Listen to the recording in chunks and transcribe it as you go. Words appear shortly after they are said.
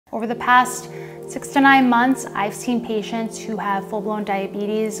Over the past 6 to 9 months, I've seen patients who have full-blown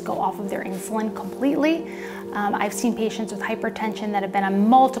diabetes go off of their insulin completely. I've seen patients with hypertension that have been on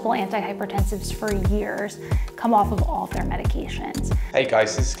multiple antihypertensives for years come off of all of their medications. Hey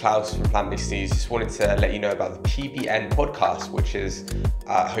guys, this is Klaus from Plant-Based News. Just wanted to let you know about the PBN podcast, which is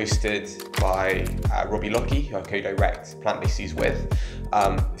hosted by Robbie, Lockie, who I co-direct Plant-Based News with.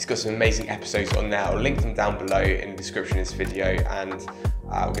 It's got some amazing episodes on there. I'll link them down below in the description of this video, and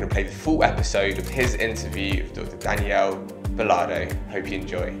we're going to play the full episode of his interview with Dr. Danielle Belardo. Hope you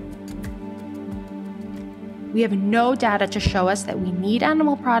enjoy. We have no data to show us that we need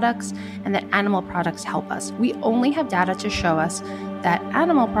animal products and that animal products help us. We only have data to show us that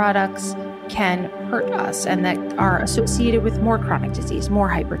animal products can hurt us and that are associated with more chronic disease, more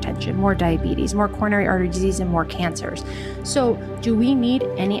hypertension, more diabetes, more coronary artery disease, and more cancers. So, do we need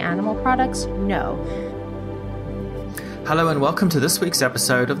any animal products? No. Hello and welcome to this week's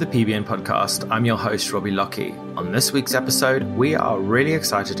episode of the PBN podcast. I'm your host, Robbie Lockie. On this week's episode, we are really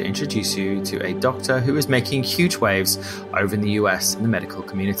excited to introduce you to a doctor who is making huge waves over in the US in the medical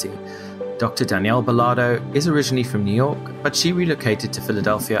community. Dr. Danielle Belardo is originally from New York, but she relocated to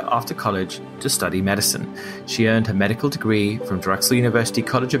Philadelphia after college to study medicine. She earned her medical degree from Drexel University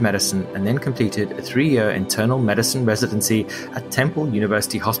College of Medicine and then completed a 3-year Internal Medicine Residency at Temple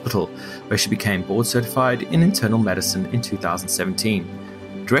University Hospital, where she became board certified in internal medicine in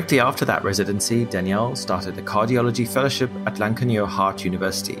 2017. Directly after that residency, Danielle started the Cardiology Fellowship at Lankenau Heart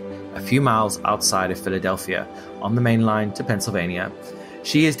Institute, a few miles outside of Philadelphia, on the main line to Pennsylvania.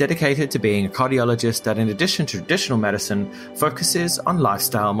 She is dedicated to being a cardiologist that, in addition to traditional medicine, focuses on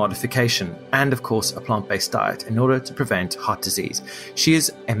lifestyle modification and, of course, a plant-based diet in order to prevent heart disease. She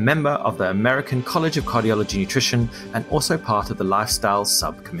is a member of the American College of Cardiology Nutrition and also part of the Lifestyle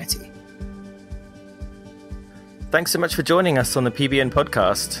Subcommittee. Thanks so much for joining us on the PBN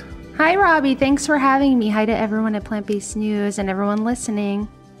podcast. Hi, Robbie. Thanks for having me. Hi to everyone at Plant-Based News and everyone listening.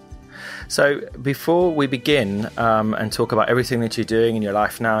 So before we begin and talk about everything that you're doing in your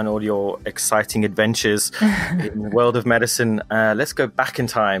life now and all your exciting adventures in the world of medicine, let's go back in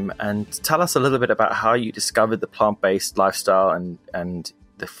time and tell us a little bit about how you discovered the plant-based lifestyle and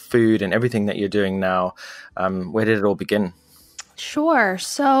the food and everything that you're doing now. Where did it all begin? Sure.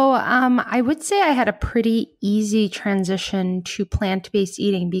 So I would say I had a pretty easy transition to plant-based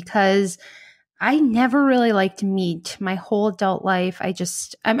eating because I never really liked meat. My whole adult life,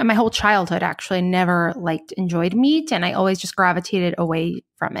 my whole childhood actually never enjoyed meat, and I always just gravitated away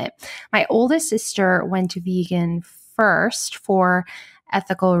from it. My oldest sister went to vegan first for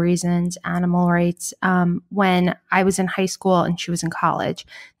ethical reasons, animal rights, when I was in high school and she was in college.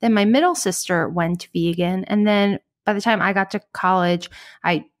 Then my middle sister went vegan, and then by the time I got to college,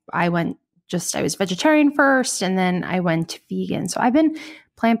 I was vegetarian first, and then I went vegan. So I've been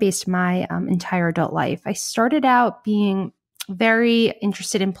plant-based my entire adult life. I started out being very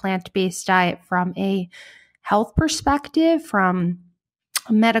interested in plant-based diet from a health perspective, from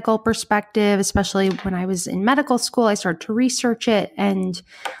a medical perspective, especially when I was in medical school. I started to research it and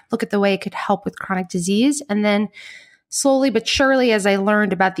look at the way it could help with chronic disease. And then slowly but surely, as I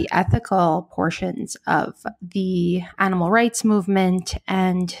learned about the ethical portions of the animal rights movement,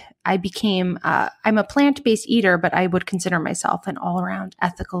 and I became, I'm a plant-based eater, but I would consider myself an all-around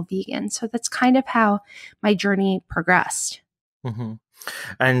ethical vegan. So that's kind of how my journey progressed. Mm-hmm.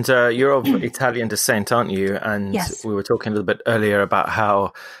 And you're of Italian descent, aren't you? And yes. We were talking a little bit earlier about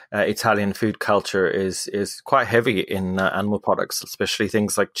how Italian food culture is quite heavy in animal products, especially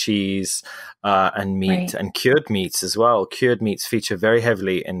things like cheese and meat, right, and cured meats as well. Cured meats feature very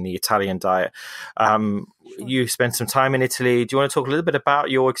heavily in the Italian diet. You spent some time in Italy. Do you want to talk a little bit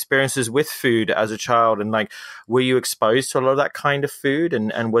about your experiences with food as a child? And were you exposed to a lot of that kind of food?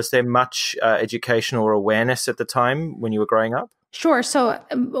 And was there much education or awareness at the time when you were growing up? Sure. So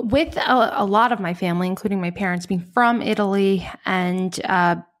with a lot of my family, including my parents, being from Italy and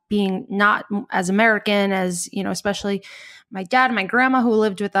being not as American as, especially my dad and my grandma who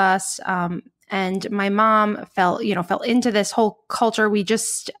lived with us, and my mom fell into this whole culture. We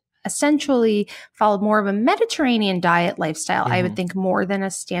just essentially followed more of a Mediterranean diet lifestyle, I would think, more than a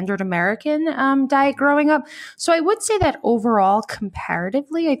standard American diet growing up. So I would say that overall,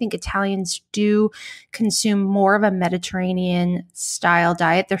 comparatively, I think Italians do consume more of a Mediterranean style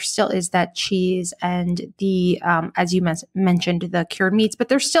diet. There still is that cheese and the, as you mentioned, the cured meats, but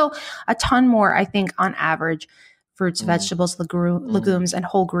there's still a ton more, I think, on average, fruits, vegetables, legumes, and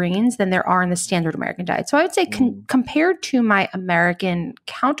whole grains than there are in the standard American diet. So I would say compared to my American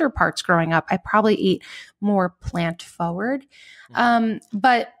counterparts growing up, I probably eat more plant forward.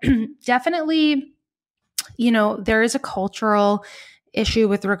 But definitely, there is a cultural issue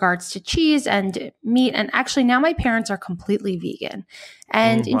with regards to cheese and meat. And actually now my parents are completely vegan.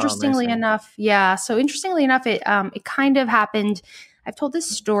 And interestingly enough, it kind of happened. I've told this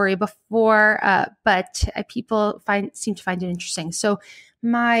story before, but people seem to find it interesting. So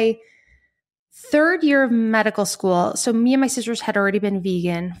my third year of medical school, so me and my sisters had already been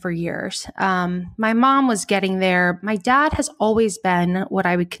vegan for years. My mom was getting there. My dad has always been what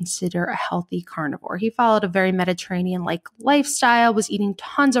I would consider a healthy carnivore. He followed a very Mediterranean-like lifestyle, was eating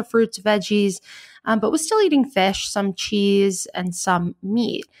tons of fruits, veggies, but was still eating fish, some cheese, and some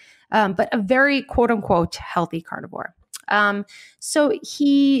meat, but a very quote-unquote healthy carnivore. So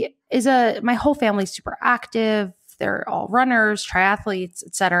he is my whole family's super active. They're all runners, triathletes,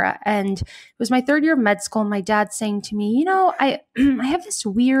 etc. And it was my third year of med school. And my dad saying to me, I have this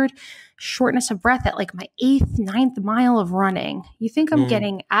weird shortness of breath at like my 8th, 9th mile of running. You think I'm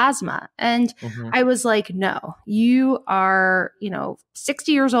getting asthma? And I was like, no, you are,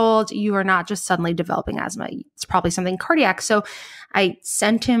 60 years old. You are not just suddenly developing asthma. It's probably something cardiac. So I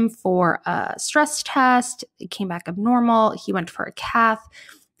sent him for a stress test. It came back abnormal. He went for a cath.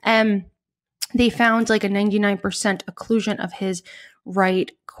 And they found like a 99% occlusion of his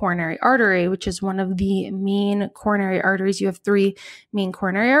right coronary artery, which is one of the main coronary arteries. You have 3 main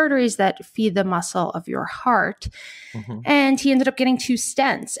coronary arteries that feed the muscle of your heart. And he ended up getting 2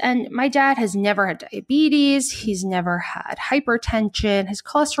 stents. And my dad has never had diabetes. He's never had hypertension. His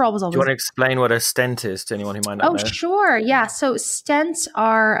cholesterol was always... Do you want to explain what a stent is to anyone who might not know? Oh, sure. Yeah. So stents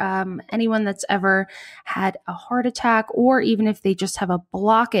are anyone that's ever had a heart attack, or even if they just have a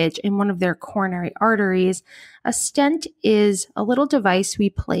blockage in one of their coronary arteries. A stent is a little device we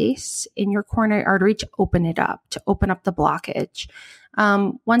place in your coronary artery to open it up, to open up the blockage.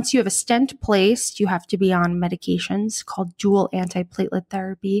 Once you have a stent placed, you have to be on medications called dual antiplatelet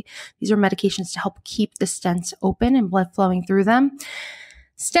therapy. These are medications to help keep the stents open and blood flowing through them.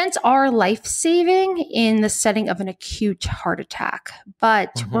 Stents are life-saving in the setting of an acute heart attack,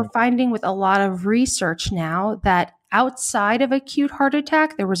 but we're finding with a lot of research now that outside of acute heart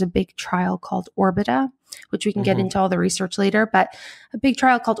attack, there was a big trial called Orbita, which we can get into all the research later, but a big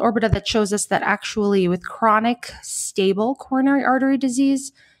trial called Orbita that shows us that actually with chronic stable coronary artery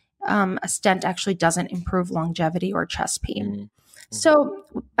disease, a stent actually doesn't improve longevity or chest pain. So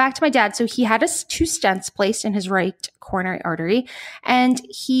back to my dad. So he had 2 stents placed in his right coronary artery, and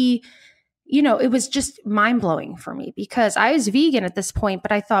he, it was just mind blowing for me because I was vegan at this point,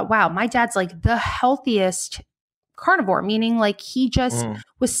 but I thought, wow, my dad's like the healthiest carnivore, meaning like he just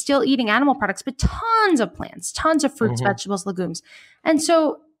was still eating animal products, but tons of plants, tons of fruits, vegetables, legumes. And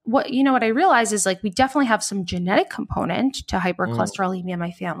so what I realized is like, we definitely have some genetic component to hypercholesterolemia in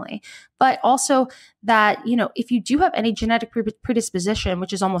my family, but also that, if you do have any genetic predisposition,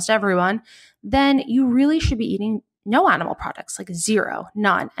 which is almost everyone, then you really should be eating no animal products, like 0,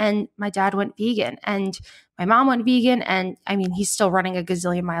 none. And my dad went vegan and my mom went vegan. And I mean, he's still running a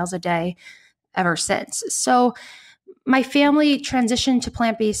gazillion miles a day ever since. So my family transitioned to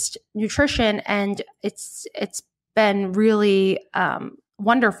plant-based nutrition, and it's been really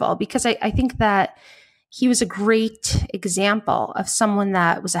wonderful because I think that he was a great example of someone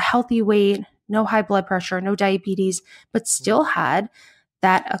that was a healthy weight, no high blood pressure, no diabetes, but still had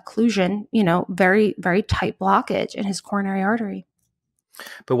that occlusion, very, very tight blockage in his coronary artery.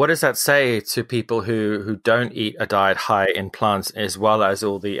 But what does that say to people who don't eat a diet high in plants as well as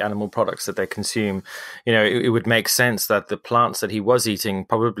all the animal products that they consume? It would make sense that the plants that he was eating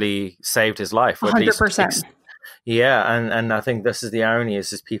probably saved his life. 100%. Yeah, and I think this is the irony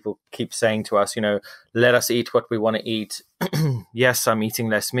is people keep saying to us, let us eat what we want to eat. Yes, I'm eating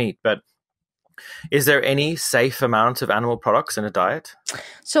less meat, but is there any safe amount of animal products in a diet?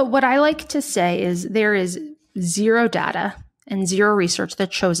 So what I like to say is there is 0 data and 0 research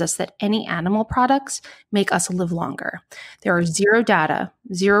that shows us that any animal products make us live longer. There are 0 data,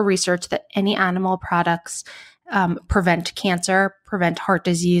 0 research that any animal products prevent cancer, prevent heart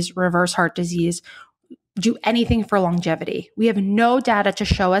disease, reverse heart disease, do anything for longevity. We have no data to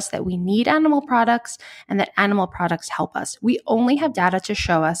show us that we need animal products and that animal products help us. We only have data to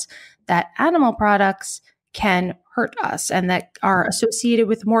show us that animal products can hurt us and that are associated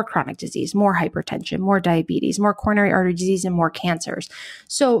with more chronic disease, more hypertension, more diabetes, more coronary artery disease, and more cancers.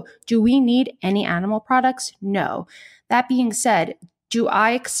 So do we need any animal products? No. That being said, do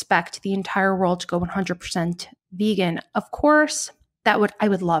I expect the entire world to go 100% vegan? Of course. I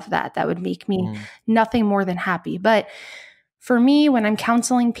would love that. That would make me nothing more than happy. But for me, when I'm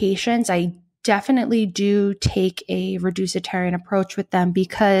counseling patients, I definitely do take a reducitarian approach with them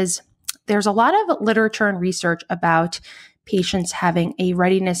because there's a lot of literature and research about patients having a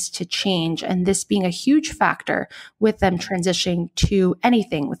readiness to change, and this being a huge factor with them transitioning to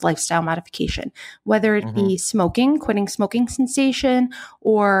anything with lifestyle modification, whether it be smoking, quitting smoking cessation,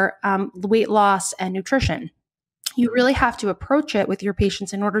 or weight loss and nutrition. You really have to approach it with your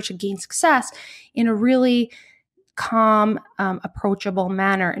patients in order to gain success in a really calm, approachable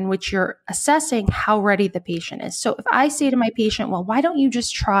manner in which you're assessing how ready the patient is. So if I say to my patient, well, why don't you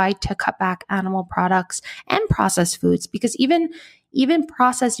just try to cut back animal products and processed foods? Because even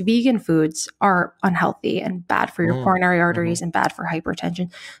processed vegan foods are unhealthy and bad for your coronary arteries and bad for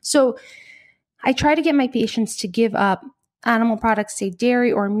hypertension. So I try to get my patients to give up animal products, say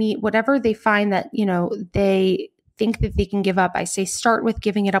dairy or meat, whatever they find that, they think that they can give up. I say start with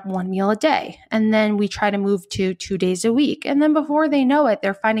giving it up one meal a day. And then we try to move to 2 days a week. And then before they know it,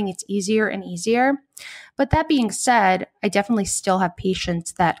 they're finding it's easier and easier. But that being said, I definitely still have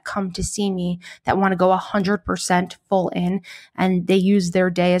patients that come to see me that want to go 100% full in, and they use their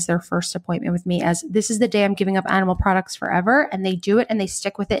day as their first appointment with me as this is the day I'm giving up animal products forever, and they do it and they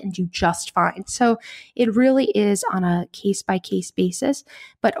stick with it and do just fine. So it really is on a case-by-case basis.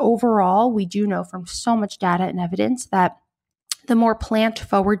 But overall, we do know from so much data and evidence that the more plant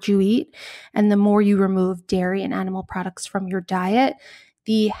forward you eat and the more you remove dairy and animal products from your diet,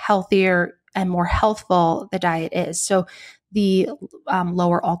 the healthier and more healthful the diet is. So the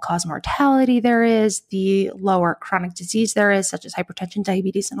lower all-cause mortality there is, the lower chronic disease there is, such as hypertension,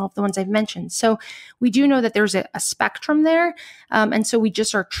 diabetes, and all of the ones I've mentioned. So we do know that there's a spectrum there. And so we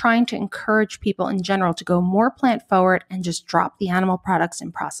just are trying to encourage people in general to go more plant forward and just drop the animal products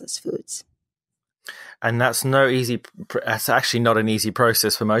and processed foods. And that's actually not an easy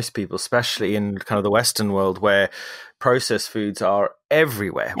process for most people, especially in kind of the Western world where processed foods are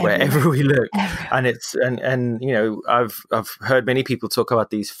everywhere. Wherever we look. Everywhere. And I've heard many people talk about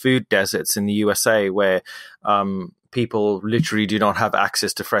these food deserts in the USA where people literally do not have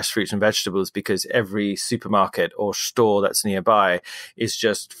access to fresh fruits and vegetables because every supermarket or store that's nearby is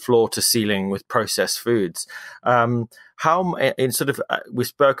just floor to ceiling with processed foods. We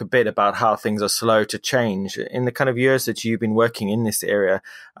spoke a bit about how things are slow to change. In the kind of years that you've been working in this area,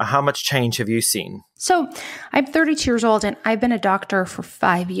 how much change have you seen? So I'm 32 years old and I've been a doctor for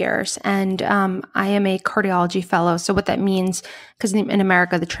 5 years, and I am a cardiology fellow. So what that means, because in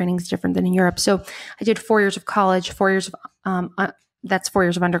America, the training is different than in Europe. So I did 4 years of college, 4 years of that's 4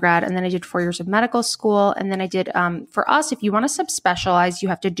 years of undergrad. And then I did 4 years of medical school. And then I did, for us, if you want to subspecialize, you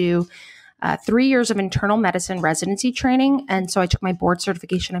have to do 3 years of internal medicine residency training. And so I took my board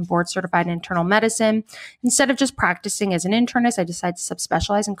certification and board certified in internal medicine. Instead of just practicing as an internist, I decided to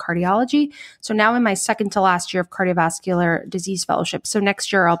subspecialize in cardiology. So now in my second to last year of cardiovascular disease fellowship. So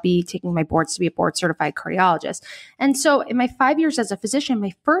next year I'll be taking my boards to be a board certified cardiologist. And so in my 5 years as a physician,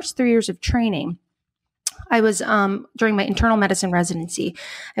 my first 3 years of training, I was during my internal medicine residency.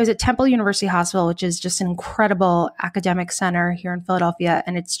 I was at Temple University Hospital, which is just an incredible academic center here in Philadelphia.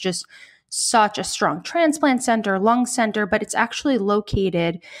 And it's just such a strong transplant center, lung center, but it's actually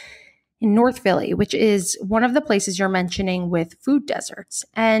located in North Philly, which is one of the places you're mentioning with food deserts.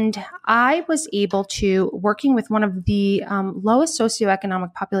 And I was able to, working with one of the lowest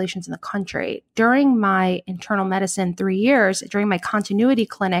socioeconomic populations in the country, during my internal medicine 3 years, during my continuity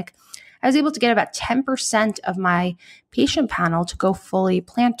clinic, I was able to get about 10% of my patient panel to go fully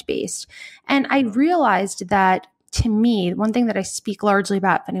plant-based. And I realized that, to me, one thing that I speak largely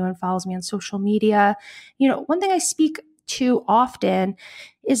about, if anyone follows me on social media, one thing I speak to often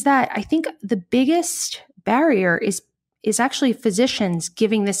is that I think the biggest barrier is actually physicians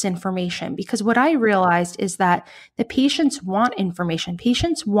giving this information. Because what I realized is that the patients want information.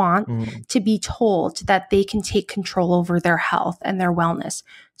 Patients want to be told that they can take control over their health and their wellness.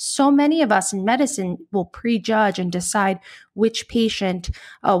 So many of us in medicine will prejudge and decide which patient,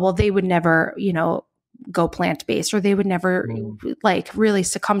 they would never, go plant-based, or they would never really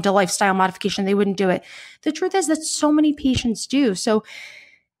succumb to lifestyle modification. They wouldn't do it. The truth is that so many patients do. So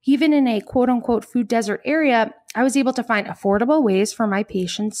even in a quote unquote food desert area, I was able to find affordable ways for my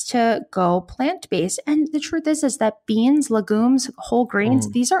patients to go plant-based. And the truth is that beans, legumes, whole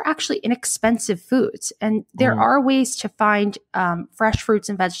grains, these are actually inexpensive foods. And there are ways to find fresh fruits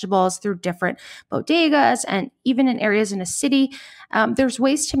and vegetables through different bodegas, and even in areas in a city, there's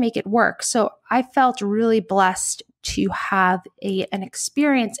ways to make it work. So I felt really blessed to have an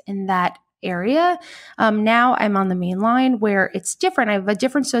experience in that area. Now I'm on the main line where it's different. I have a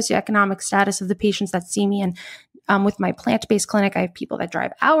different socioeconomic status of the patients that see me. And with my plant-based clinic, I have people that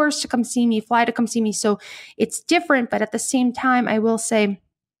drive hours to come see me, fly to come see me. So it's different. But at the same time, I will say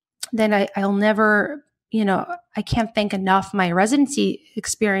that I'll never, I can't thank enough my residency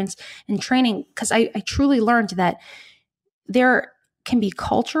experience and training, because I truly learned that there can be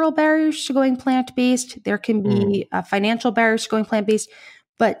cultural barriers to going plant-based. There can be financial barriers to going plant-based.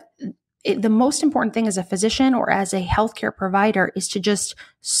 But the most important thing as a physician or as a healthcare provider is to just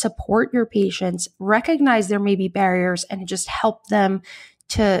support your patients, recognize there may be barriers, and just help them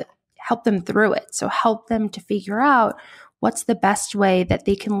through it. So help them to figure out what's the best way that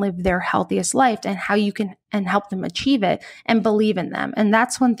they can live their healthiest life and how you can and help them achieve it and believe in them. And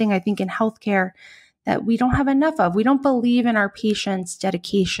that's one thing I think in healthcare that we don't have enough of. We don't believe in our patients'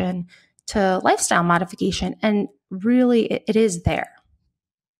 dedication to lifestyle modification. And really, it is there.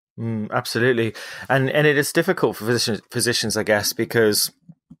 Absolutely. And it is difficult for physicians, I guess, because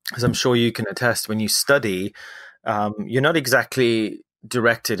as I'm sure you can attest, when you study, you're not exactly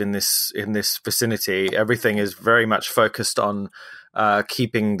directed in this vicinity. Everything is very much focused on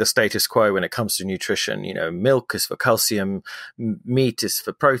keeping the status quo when it comes to nutrition. Milk is for calcium, meat is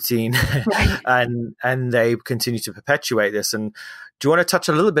for protein, right. and they continue to perpetuate this. And do you want to touch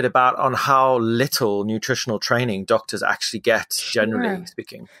a little bit on how little nutritional training doctors actually get, generally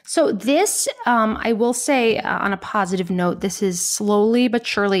speaking? So this, I will say on a positive note, this is slowly but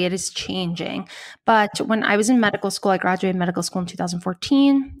surely it is changing. But when I was in medical school, I graduated medical school in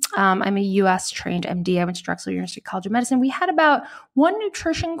 2014. I'm a U.S. trained MD. I went to Drexel University College of Medicine. We had about one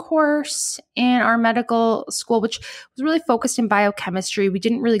nutrition course in our medical school, which was really focused in biochemistry. We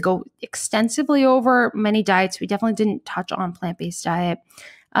didn't really go extensively over many diets. We definitely didn't touch on plant-based diet.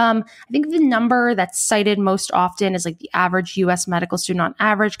 I think the number that's cited most often is like the average U.S. medical student on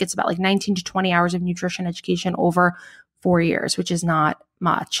average gets about like 19 to 20 hours of nutrition education over 4 years, which is not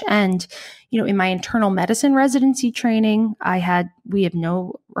much. And, in my internal medicine residency training, we have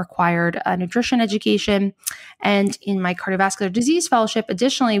no required nutrition education. And in my cardiovascular disease fellowship,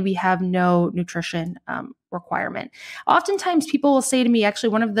 additionally, we have no nutrition requirement. Oftentimes people will say to me, actually,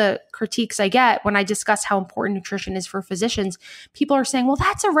 one of the critiques I get when I discuss how important nutrition is for physicians, people are saying, well,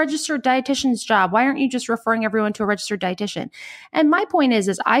 that's a registered dietitian's job. Why aren't you just referring everyone to a registered dietitian? And my point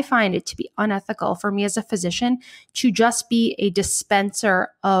is I find it to be unethical for me as a physician to just be a dispenser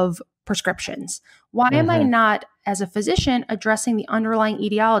of prescriptions. Why am I not, as a physician, addressing the underlying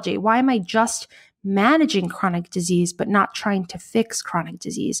etiology? Why am I just managing chronic disease, but not trying to fix chronic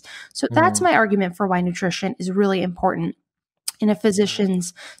disease? So that's my argument for why nutrition is really important in a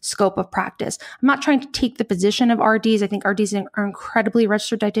physician's scope of practice. I'm not trying to take the position of RDs. I think RDs are incredibly,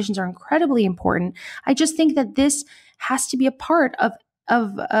 registered dietitians are incredibly important. I just think that this has to be a part of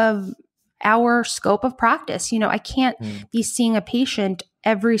our scope of practice. I can't be seeing a patient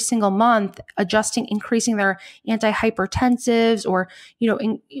every single month, increasing their antihypertensives or,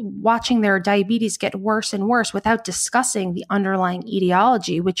 watching their diabetes get worse and worse without discussing the underlying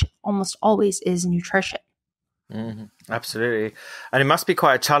etiology, which almost always is nutrition. Absolutely. And it must be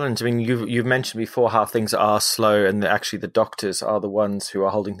quite a challenge. I mean, you've mentioned before how things are slow and actually the doctors are the ones who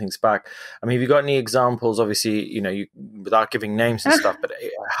are holding things back. I mean, have you got any examples, obviously, without giving names and stuff, but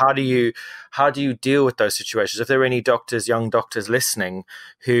how do you deal with those situations? If there are any young doctors listening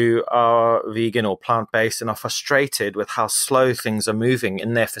who are vegan or plant-based and are frustrated with how slow things are moving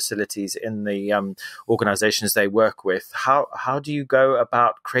in their facilities, in the organizations they work with, how do you go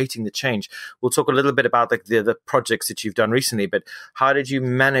about creating the change? We'll talk a little bit about the projects that you've done recently, but how did you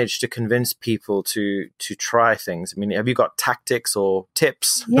manage to convince people to try things? I mean, have you got tactics or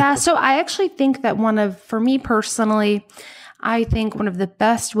tips? Yeah, so I actually think that for me personally, I think one of the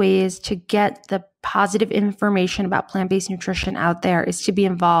best ways to get the positive information about plant-based nutrition out there is to be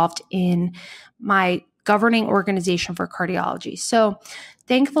involved in my governing organization for cardiology. So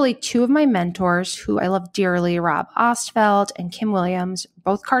thankfully, two of my mentors, who I love dearly, Rob Ostfeld and Kim Williams,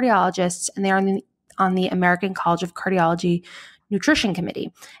 both cardiologists, and they are on the American College of Cardiology Nutrition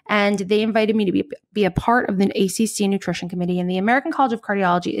Committee. And they invited me to be a part of the ACC Nutrition Committee. And the American College of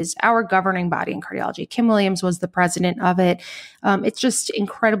Cardiology is our governing body in cardiology. Kim Williams was the president of it. It's just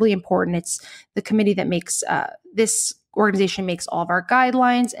incredibly important. It's the committee that makes this organization makes all of our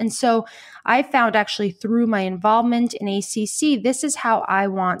guidelines. And so I found actually through my involvement in ACC, this is how I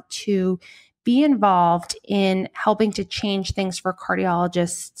want to be involved in helping to change things for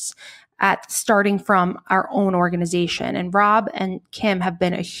cardiologists starting from our own organization. And Rob and Kim have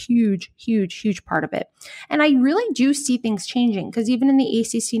been a huge, huge, huge part of it. And I really do see things changing because even in the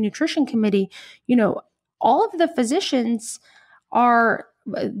ACC Nutrition Committee, all of the physicians are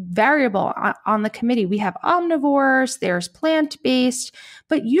variable on the committee. We have omnivores, there's plant-based,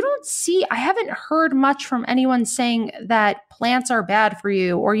 but I haven't heard much from anyone saying that plants are bad for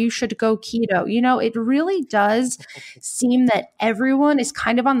you or you should go keto. It really does seem that everyone is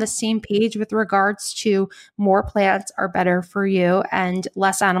kind of on the same page with regards to more plants are better for you and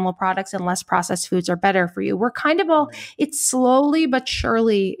less animal products and less processed foods are better for you. We're kind of it's slowly but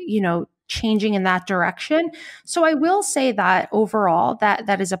surely, changing in that direction. So I will say that overall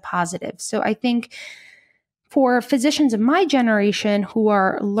that is a positive. So I think for physicians of my generation who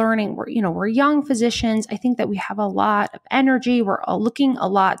are learning, we're young physicians. I think that we have a lot of energy. We're looking a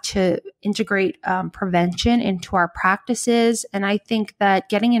lot to integrate prevention into our practices. And I think that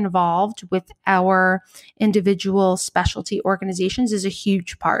getting involved with our individual specialty organizations is a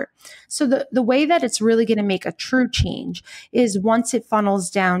huge part. So the way that it's really going to make a true change is once it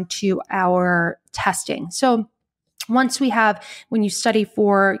funnels down to our testing. So once we have, when you study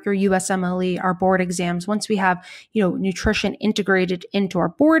for your USMLE, our board exams, once we have, nutrition integrated into our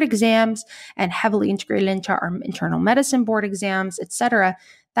board exams and heavily integrated into our internal medicine board exams, et cetera,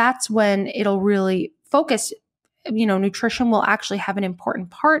 that's when it'll really focus. Nutrition will actually have an important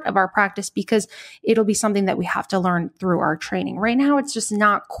part of our practice because it'll be something that we have to learn through our training. Right now, it's just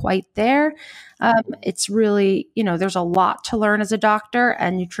not quite there. It's really, there's a lot to learn as a doctor,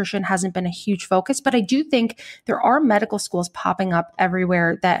 and nutrition hasn't been a huge focus. But I do think there are medical schools popping up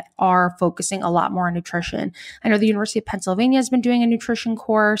everywhere that are focusing a lot more on nutrition. I know the University of Pennsylvania has been doing a nutrition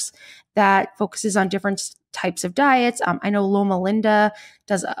course that focuses on different types of diets. I know Loma Linda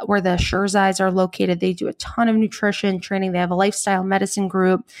does, where the Schurzais are located. They do a ton of nutrition training. They have a lifestyle medicine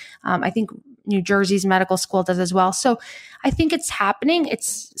group. I think New Jersey's medical school does as well. So I think it's happening.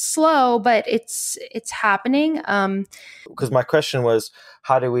 It's slow, but it's happening. Because my question was,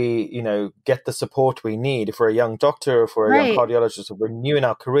 how do we, get the support we need? If we're a young doctor, if we're a young cardiologist, if we're new in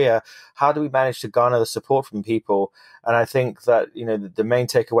our career, how do we manage to garner the support from people? And I think that, the main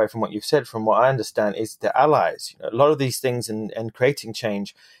takeaway from what you've said, from what I understand, is the allies. A lot of these things and creating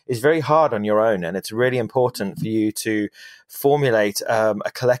change is very hard on your own. And it's really important for you to formulate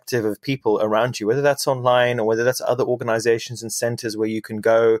a collective of people around you, whether that's online or whether that's other organizations and centers where you can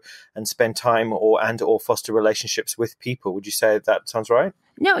go and spend time or foster relationships with people. Would you say that sounds right?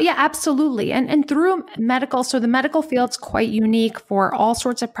 No, yeah, absolutely. And through medical, so the medical field's quite unique for all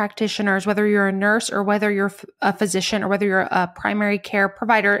sorts of practitioners, whether you're a nurse or whether you're a physician or whether you're a primary care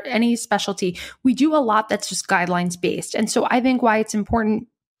provider, any specialty. We do a lot that's just guidelines based. And so I think why it's important,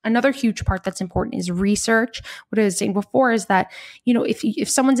 another huge part that's important is research. What I was saying before is that, if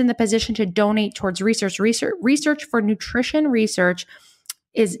someone's in the position to donate towards research for nutrition research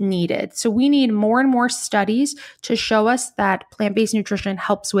is needed. So we need more and more studies to show us that plant-based nutrition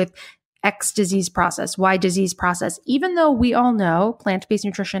helps with X disease process, Y disease process. Even though we all know plant-based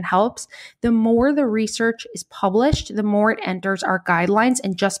nutrition helps, the more the research is published, the more it enters our guidelines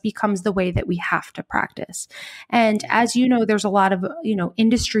and just becomes the way that we have to practice. And as you know, there's a lot of,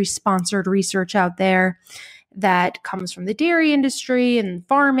 industry-sponsored research out there that comes from the dairy industry and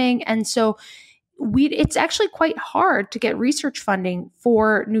farming. And so it's actually quite hard to get research funding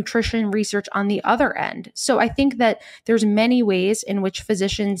for nutrition research on the other end. So I think that there's many ways in which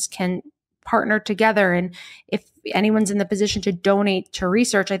physicians can partner together. And if anyone's in the position to donate to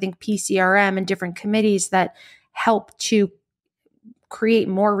research, I think PCRM and different committees that help to create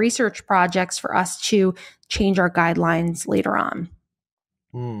more research projects for us to change our guidelines later on.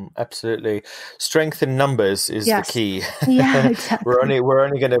 Absolutely. Strength in numbers is the key. Yeah, exactly. We're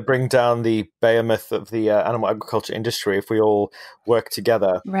only going to bring down the behemoth of the animal agriculture industry if we all work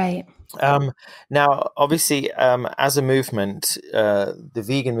together. Right. Now, obviously, as a movement, the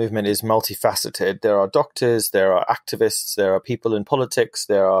vegan movement is multifaceted. There are doctors, there are activists, there are people in politics,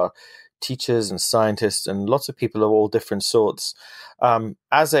 there are teachers and scientists, and lots of people of all different sorts.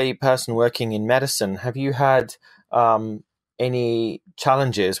 As a person working in medicine, have you had any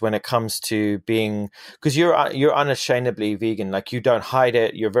challenges when it comes to being, because you're unashamedly vegan, like you don't hide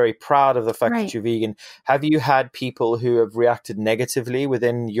it, you're very proud of the fact that you're vegan. Have you had people who have reacted negatively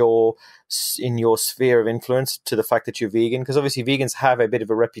in your sphere of influence to the fact that you're vegan? Because obviously vegans have a bit of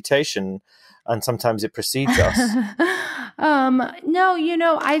a reputation and sometimes it precedes us.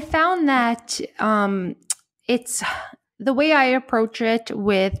 No, I found that it's the way I approach it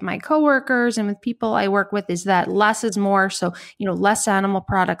with my coworkers and with people I work with is that less is more. So, less animal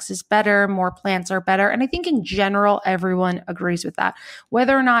products is better, more plants are better. And I think in general, everyone agrees with that.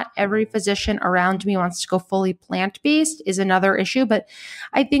 Whether or not every physician around me wants to go fully plant-based is another issue. But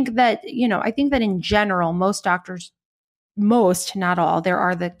I think that, in general, most doctors most, not all, there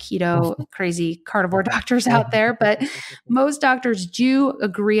are the keto crazy carnivore doctors out there, but most doctors do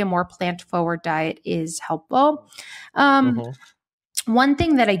agree a more plant-forward diet is helpful. One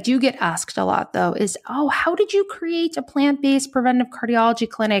thing that I do get asked a lot though is, oh, how did you create a plant-based preventive cardiology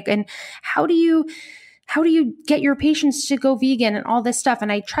clinic? And how do you get your patients to go vegan and all this stuff?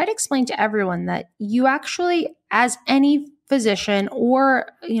 And I try to explain to everyone that you actually, as any physician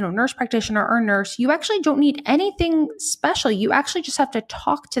or, nurse practitioner or nurse, you actually don't need anything special. You actually just have to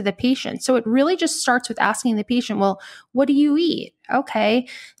talk to the patient. So it really just starts with asking the patient, well, what do you eat? Okay.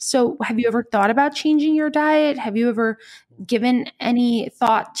 So have you ever thought about changing your diet? Have you ever given any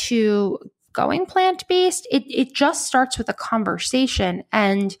thought to going plant-based? It just starts with a conversation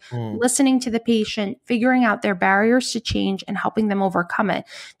and listening to the patient, figuring out their barriers to change and helping them overcome it.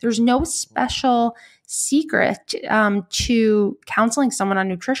 There's no special secret to counseling someone on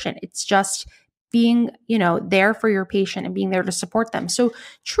nutrition. It's just being, there for your patient and being there to support them. So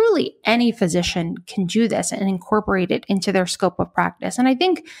truly any physician can do this and incorporate it into their scope of practice. And I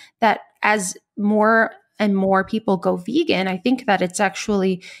think that as more and more people go vegan, I think that it's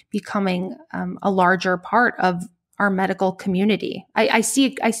actually becoming a larger part of our medical community. I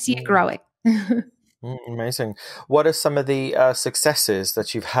see it growing. Amazing. What are some of the successes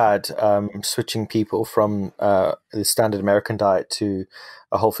that you've had switching people from the standard American diet to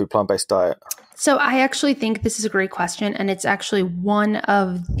a whole food plant-based diet? So I actually think this is a great question. And it's actually one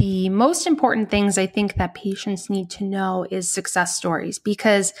of the most important things I think that patients need to know is success stories,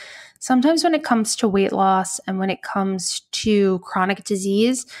 because sometimes when it comes to weight loss and when it comes to chronic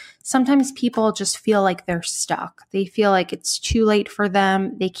disease, sometimes people just feel like they're stuck. They feel like it's too late for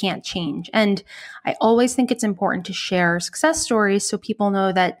them. They can't change. And I always think it's important to share success stories so people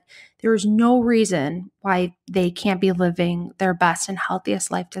know that there is no reason why they can't be living their best and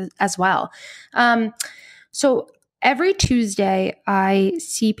healthiest life as well. So every Tuesday, I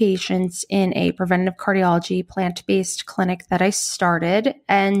see patients in a preventative cardiology plant-based clinic that I started.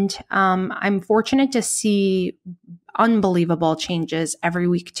 And I'm fortunate to see unbelievable changes every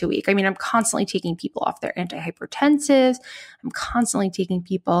week to week. I mean, I'm constantly taking people off their antihypertensives. I'm constantly taking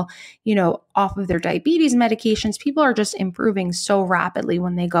people, off of their diabetes medications. People are just improving so rapidly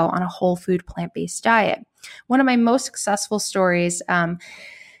when they go on a whole food plant-based diet. One of my most successful stories, I've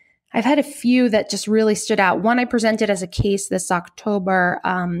had a few that just really stood out. One I presented as a case this October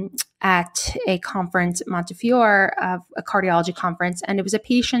at a conference at Montefiore, a cardiology conference, and it was a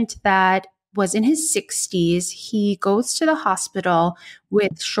patient that was in his 60s. He goes to the hospital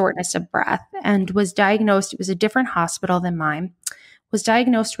with shortness of breath and was diagnosed, it was a different hospital than mine, was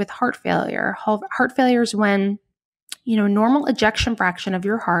diagnosed with heart failure. Heart failure is when, normal ejection fraction of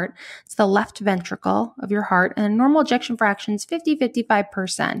your heart, it's the left ventricle of your heart, and normal ejection fraction is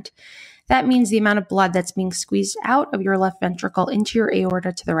 55%. That means the amount of blood that's being squeezed out of your left ventricle into your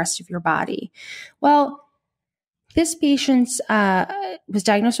aorta to the rest of your body. Well, this patient was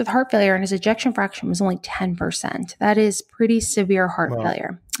diagnosed with heart failure and his ejection fraction was only 10%. That is pretty severe heart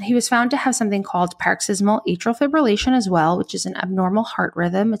failure. He was found to have something called paroxysmal atrial fibrillation as well, which is an abnormal heart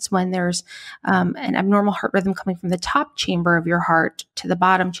rhythm. It's when there's an abnormal heart rhythm coming from the top chamber of your heart to the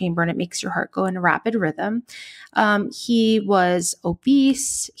bottom chamber, and it makes your heart go in a rapid rhythm. He was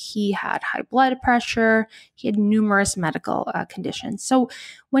obese. He had high blood pressure. He had numerous medical conditions. So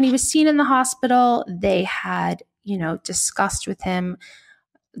when he was seen in the hospital, they had discussed with him.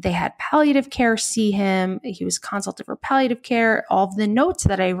 They had palliative care see him. He was consulted for palliative care. All of the notes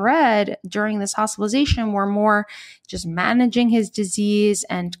that I read during this hospitalization were more just managing his disease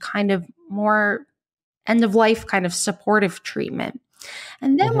and kind of more end of life kind of supportive treatment.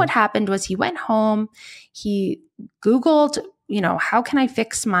 And then what happened was he went home, he Googled, how can I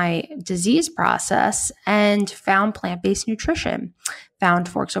fix my disease process, and found plant-based nutrition, found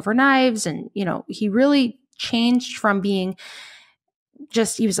forks over knives. And, he really changed from being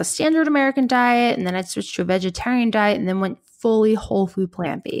he was a standard American diet, and then I switched to a vegetarian diet, and then went fully whole food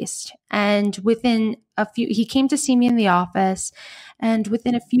plant-based. And within he came to see me in the office, and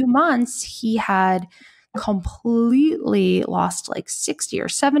within a few months, he had completely lost like 60 or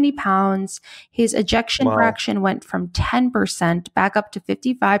 70 pounds. His ejection fraction went from 10% back up to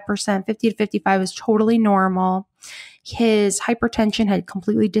 55%. 50 to 55 was totally normal. His hypertension had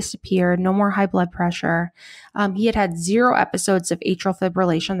completely disappeared, no more high blood pressure. He had 0 episodes of atrial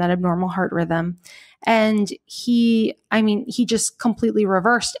fibrillation, that abnormal heart rhythm. And he just completely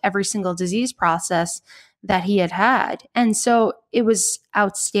reversed every single disease process that he had. And so it was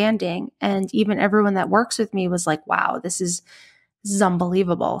outstanding. And even everyone that works with me was like, wow, this is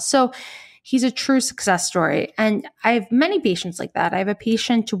unbelievable. So he's a true success story. And I have many patients like that. I have a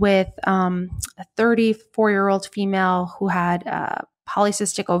patient with a 34-year-old female who had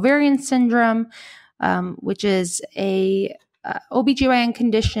polycystic ovarian syndrome, which is a OBGYN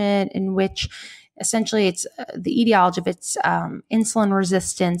condition in which essentially it's the etiology of its insulin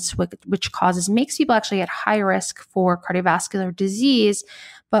resistance, which makes people actually at high risk for cardiovascular disease.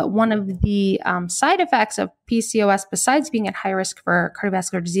 But one of the side effects of PCOS, besides being at high risk for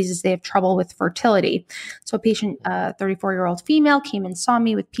cardiovascular disease, is they have trouble with fertility. So a patient, 34-year-old female, came and saw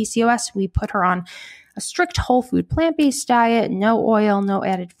me with PCOS. We put her on a strict whole food plant-based diet, no oil, no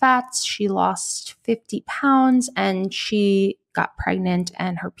added fats. She lost 50 pounds and she got pregnant,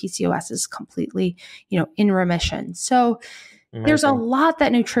 and her PCOS is completely, in remission. So amazing. There's a lot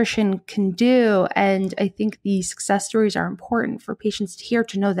that nutrition can do. And I think the success stories are important for patients to hear,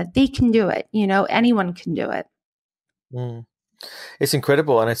 to know that they can do it. Anyone can do it. It's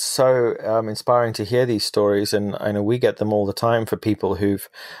incredible. And it's so inspiring to hear these stories. And I know we get them all the time for people who've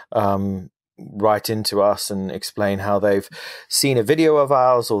write into us and explain how they've seen a video of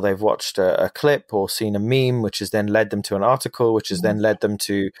ours, or they've watched a clip or seen a meme, which has then led them to an article, which has then led them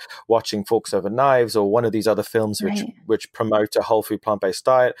to watching Forks Over Knives or one of these other films which promote a whole food plant-based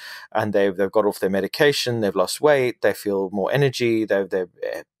diet, and they've got off their medication, they've lost weight, they feel more energy, they're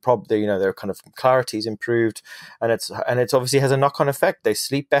probably, their kind of clarity's improved, and it's obviously has a knock-on effect. They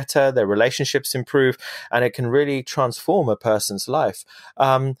sleep better, their relationships improve, and it can really transform a person's life.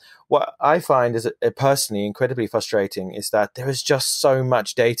 What I find is personally incredibly frustrating is that there is just so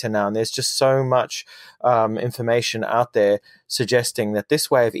much data now, and there's just so much information out there suggesting that this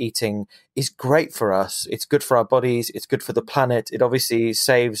way of eating is great for us. It's good for our bodies. It's good for the planet. It obviously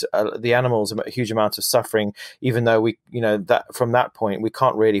saves the animals a huge amount of suffering, even though we, that from that point, we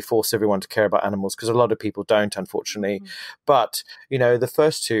can't really force everyone to care about animals, because a lot of people don't, unfortunately. But, the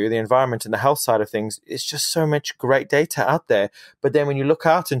first two, the environment and the health side of things, it's just so much great data out there. But then when you look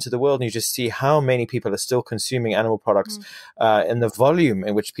out into the world and you just see how many people are still consuming animal products and the volume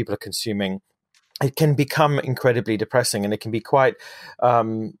in which people are consuming, it can become incredibly depressing, and it can be quite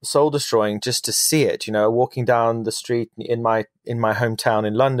soul destroying just to see it. Walking down the street in my hometown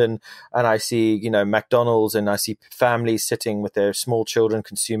in London, and I see McDonald's, and I see families sitting with their small children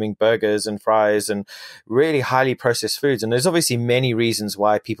consuming burgers and fries and really highly processed foods. And there's obviously many reasons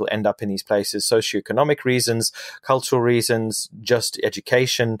why people end up in these places: socioeconomic reasons, cultural reasons, just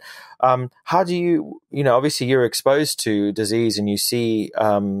education. How do you obviously you're exposed to disease and you see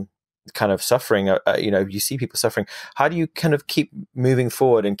kind of suffering, you see people suffering. How do you kind of keep moving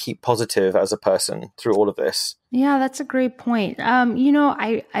forward and keep positive as a person through all of this? Yeah, that's a great point.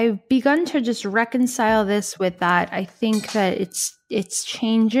 I've begun to just reconcile this with that. I think that it's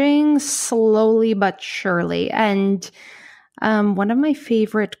changing slowly but surely. And one of my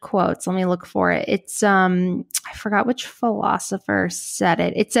favorite quotes, let me look for it. It's, I forgot which philosopher said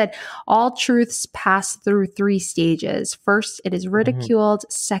it. It said, all truths pass through three stages. First, it is ridiculed.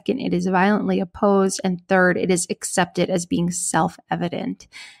 Second, it is violently opposed. And third, it is accepted as being self-evident.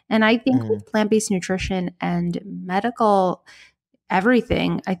 And I think with plant-based nutrition and medical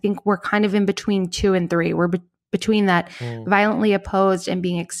everything, I think we're kind of in between 2 and 3. We're between that violently opposed and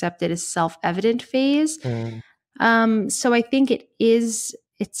being accepted as self-evident phase. So I think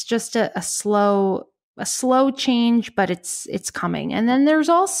it's just a slow change, but it's coming. And then there's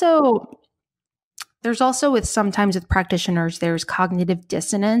also sometimes with practitioners, there's cognitive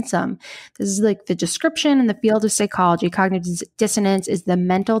dissonance. This is like the description in the field of psychology. Cognitive dissonance is the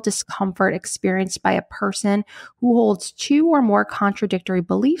mental discomfort experienced by a person who holds 2 or more contradictory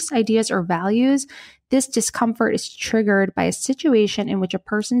beliefs, ideas, or values. This discomfort is triggered by a situation in which a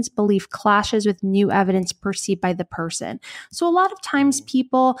person's belief clashes with new evidence perceived by the person. So a lot of times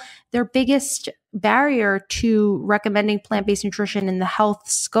people, their biggest barrier to recommending plant-based nutrition in the health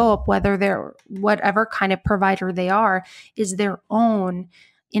scope, whether they're whatever kind of provider they are, is their own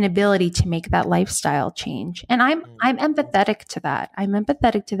inability to make that lifestyle change. And I'm empathetic to that. I'm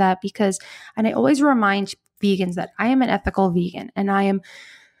empathetic to that because, and I always remind vegans that I am an ethical vegan and I am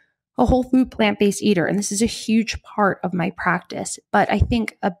a whole food plant-based eater. And this is a huge part of my practice. But I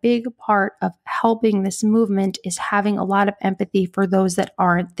think a big part of helping this movement is having a lot of empathy for those that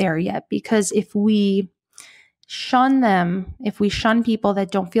aren't there yet. Because if we shun them, if we shun people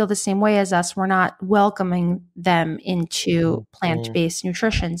that don't feel the same way as us, we're not welcoming them into plant-based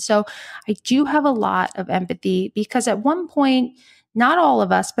nutrition. So I do have a lot of empathy because at one point, not all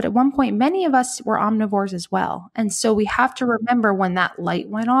of us, but at one point, many of us were omnivores as well. And so we have to remember when that light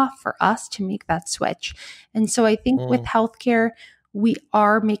went off for us to make that switch. And so I think with healthcare, we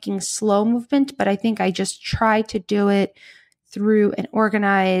are making slow movement, but I think I just try to do it through an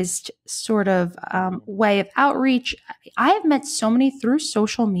organized sort of way of outreach. I have met so many through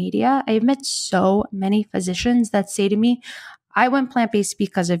social media. I have met so many physicians that say to me, I went plant-based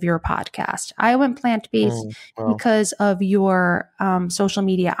because of your podcast. I went plant-based because of your social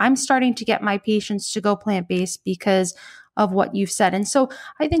media. I'm starting to get my patients to go plant-based because of what you've said. And so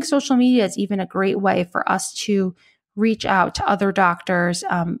I think social media is even a great way for us to reach out to other doctors,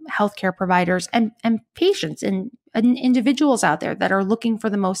 healthcare providers, and patients and individuals out there that are looking for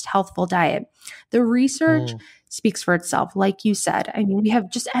the most healthful diet. The research speaks for itself. Like you said, I mean, we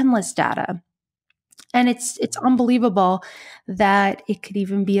have just endless data. And it's unbelievable that it could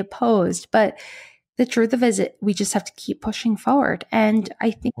even be opposed. But the truth of it is we just have to keep pushing forward. And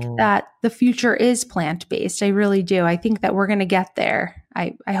I think that the future is plant-based. I really do. I think that we're going to get there.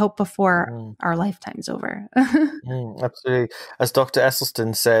 I hope before our lifetime's over. Absolutely. As Dr.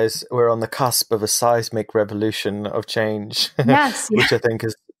 Esselstyn says, we're on the cusp of a seismic revolution of change, Yes, which I think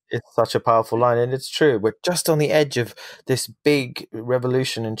is such a powerful line. And it's true. We're just on the edge of this big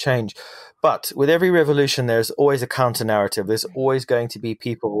revolution and change. But with every revolution, there's always a counter narrative. There's always going to be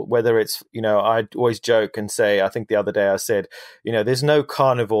people, whether it's, I always joke and say, I think the other day I said, there's no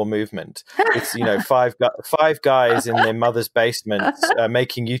carnivore movement. It's, five guys in their mother's basement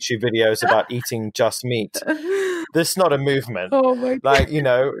making YouTube videos about eating just meat. This is not a movement. Oh my God.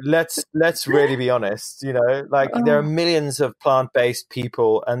 Let's really be honest. There are millions of plant-based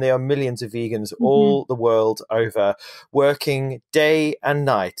people and there are millions of vegans all the world over working day and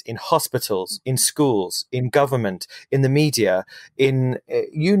night in hospitals, in schools, in government, in the media, in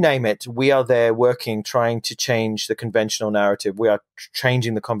you name it. We are there working, trying to change the conventional narrative. We are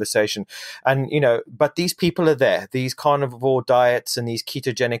changing the conversation. And, but these people are there. These carnivore diets and these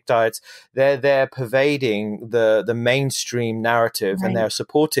ketogenic diets, they're there pervading the mainstream narrative, and they're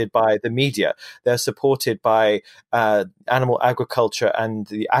supported by the media. They're supported by animal agriculture and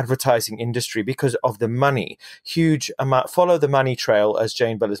the advertising industry because of the money. Huge amount. Follow the money trail, as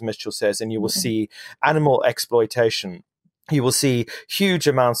Jane Bellis-Mitchell says, and you will see animal exploitation. You will see huge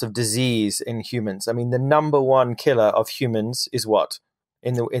amounts of disease in humans. I mean, the number one killer of humans is what?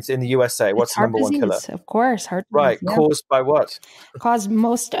 It's in the USA. What's the number one killer? Of course, heart disease. Right. Yeah. Caused by what? Caused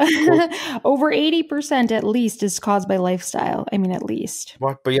over 80% at least is caused by lifestyle. I mean, at least.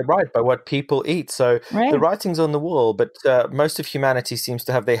 Right, but you're right, by what people eat. So the writing's on the wall, but most of humanity seems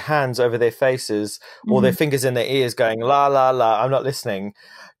to have their hands over their faces or their fingers in their ears going, la, la, la, I'm not listening.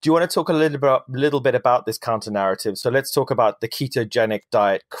 Do you want to talk a little bit about this counter narrative? So let's talk about the ketogenic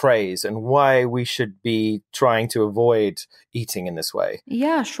diet craze and why we should be trying to avoid eating in this way.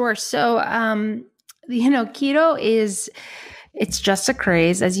 Yeah, sure. So, keto it's just a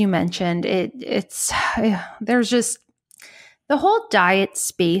craze, as you mentioned. There's just the whole diet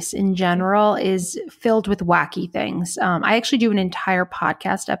space in general is filled with wacky things. I actually do an entire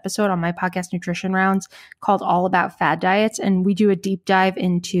podcast episode on my podcast Nutrition Rounds called All About Fad Diets. And we do a deep dive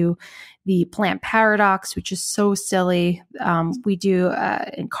into the plant paradox, which is so silly. We do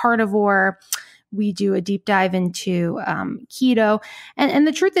in carnivore. We do a deep dive into keto. And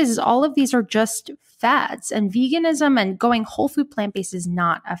the truth is all of these are just fads. And veganism and going whole food plant-based is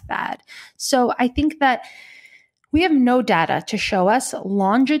not a fad. So I think that we have no data to show us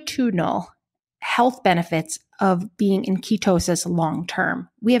longitudinal health benefits of being in ketosis long term.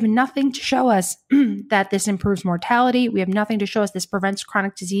 We have nothing to show us that this improves mortality. We have nothing to show us this prevents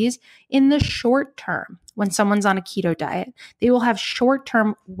chronic disease in the short term. When someone's on a keto diet, they will have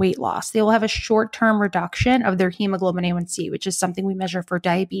short-term weight loss. They will have a short-term reduction of their hemoglobin A1C, which is something we measure for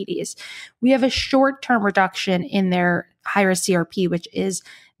diabetes. We have a short-term reduction in their high-risk CRP, which is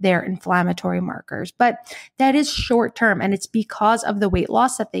their inflammatory markers. But that is short-term, and it's because of the weight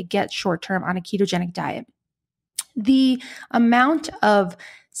loss that they get short-term on a ketogenic diet. The amount of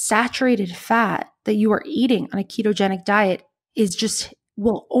saturated fat that you are eating on a ketogenic diet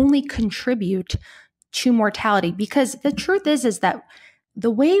will only contribute to mortality, because the truth is that the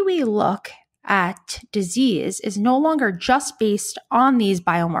way we look at disease is no longer just based on these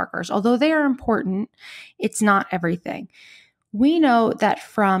biomarkers. Although they are important, it's not everything. We know that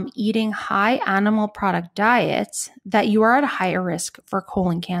from eating high animal product diets that you are at a higher risk for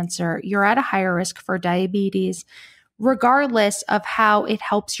colon cancer, you're at a higher risk for diabetes, regardless of how it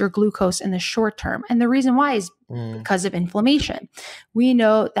helps your glucose in the short term. And the reason why is because of inflammation. We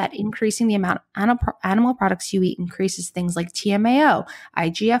know that increasing the amount of animal products you eat increases things like TMAO,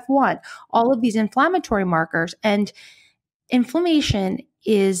 IGF-1, all of these inflammatory markers. And inflammation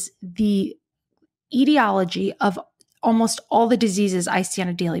is the etiology of almost all the diseases I see on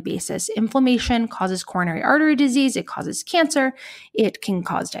a daily basis. Inflammation causes coronary artery disease. It causes cancer. It can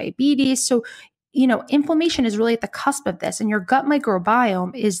cause diabetes. So inflammation is really at the cusp of this, and your gut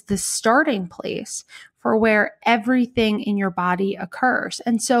microbiome is the starting place for where everything in your body occurs.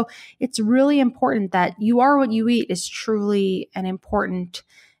 And so it's really important that you are what you eat is truly an important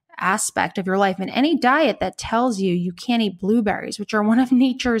aspect of your life. And any diet that tells you you can't eat blueberries, which are one of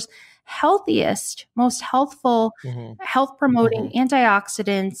nature's healthiest, most healthful, health promoting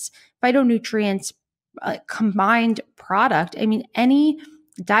antioxidants, phytonutrients, combined product. I mean, any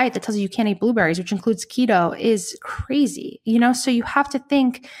diet that tells you can't eat blueberries, which includes keto, is crazy, so you have to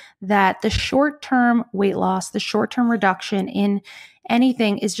think that the short-term weight loss, the short-term reduction in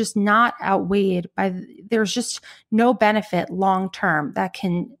anything is just not outweighed by, there's just no benefit long-term that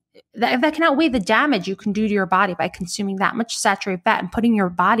can outweigh the damage you can do to your body by consuming that much saturated fat and putting your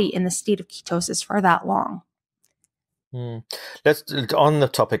body in the state of ketosis for that long. Let's on the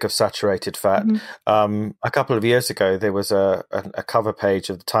topic of saturated fat. A couple of years ago, there was a cover page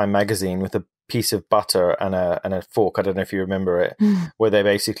of the Time magazine with a piece of butter and a fork. I don't know if you remember it, where they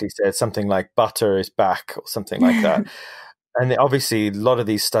basically said something like "butter is back" or something like that. And obviously, a lot of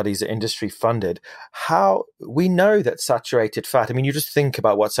these studies are industry funded. How we know that saturated fat, I mean, you just think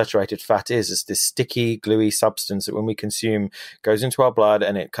about what saturated fat is. It's this sticky, gluey substance that when we consume goes into our blood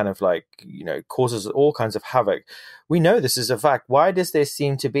and it kind of causes all kinds of havoc. We know this is a fact. Why does there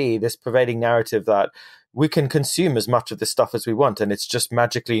seem to be this pervading narrative that we can consume as much of this stuff as we want and it's just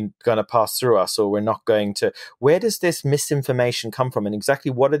magically going to pass through us, or we're not going to? Where does this misinformation come from, and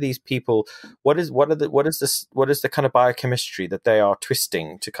exactly what are these people, what is the kind of biochemistry that they are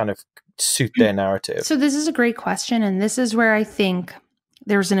twisting to kind of suit their narrative? So this is a great question, and this is where I think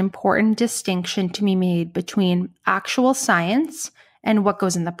there's an important distinction to be made between actual science and what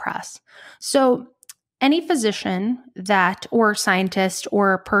goes in the press. So any physician or scientist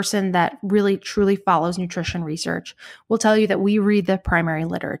or person that really truly follows nutrition research will tell you that we read the primary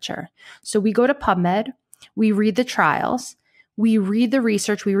literature. So we go to PubMed, we read the trials, we read the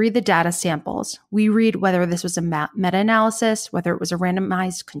research, we read the data samples, we read whether this was a meta-analysis, whether it was a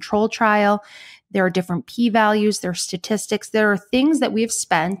randomized controlled trial. There are different p-values, there are statistics, there are things that we have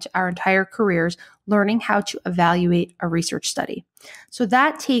spent our entire careers learning how to evaluate a research study. So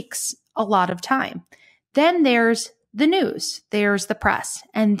that takes a lot of time. Then there's the news, there's the press,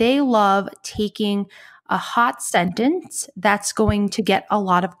 and they love taking a hot sentence that's going to get a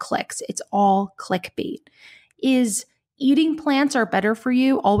lot of clicks. It's all clickbait. Is eating plants are better for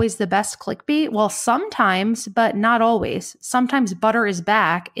you always the best clickbait? Well, sometimes, but not always. Sometimes butter is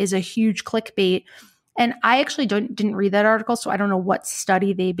back is a huge clickbait. And I actually didn't read that article, so I don't know what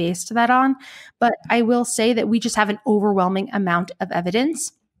study they based that on. But I will say that we just have an overwhelming amount of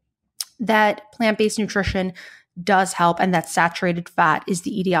evidence that plant-based nutrition does help and that saturated fat is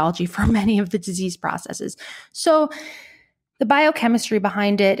the etiology for many of the disease processes. So the biochemistry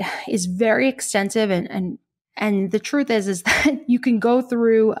behind it is very extensive, and the truth is that you can go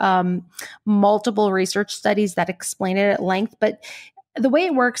through multiple research studies that explain it at length, but the way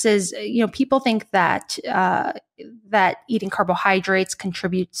it works is, people think that that eating carbohydrates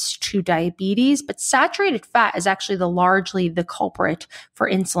contributes to diabetes, but saturated fat is actually largely the culprit for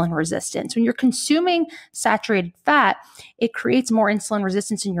insulin resistance. When you're consuming saturated fat, it creates more insulin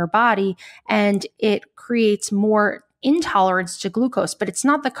resistance in your body, and it creates more intolerance to glucose, but it's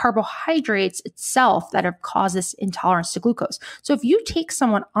not the carbohydrates itself that have caused this intolerance to glucose. So if you take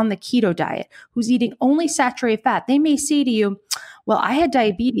someone on the keto diet who's eating only saturated fat, they may say to you, well, I had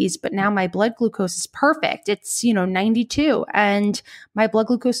diabetes, but now my blood glucose is perfect. It's, 92 and my blood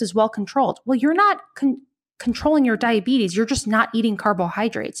glucose is well controlled. Well, you're not controlling your diabetes. You're just not eating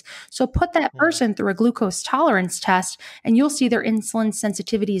carbohydrates. So put that person through a glucose tolerance test and you'll see their insulin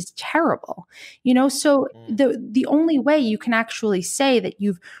sensitivity is terrible. So the only way you can actually say that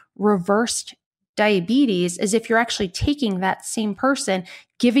you've reversed diabetes is if you're actually taking that same person,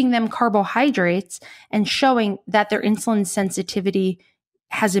 giving them carbohydrates and showing that their insulin sensitivity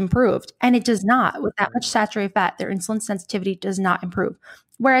has improved. And it does not. With that much saturated fat, their insulin sensitivity does not improve.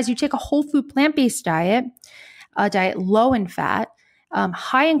 Whereas you take a whole food plant-based diet, a diet low in fat,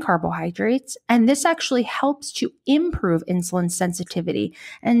 high in carbohydrates, and this actually helps to improve insulin sensitivity.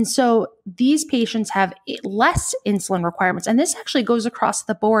 And so these patients have less insulin requirements. And this actually goes across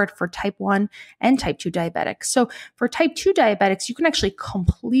the board for type 1 and type 2 diabetics. So for type 2 diabetics, you can actually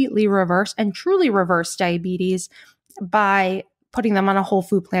completely reverse and truly reverse diabetes by putting them on a whole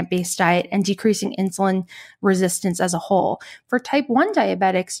food plant-based diet and decreasing insulin resistance as a whole. For type 1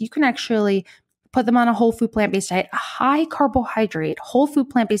 diabetics, you can actually put them on a whole food plant-based diet, a high carbohydrate, whole food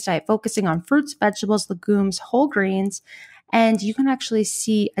plant-based diet, focusing on fruits, vegetables, legumes, whole grains, And you can actually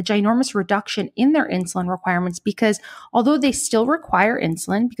see a ginormous reduction in their insulin requirements, because although they still require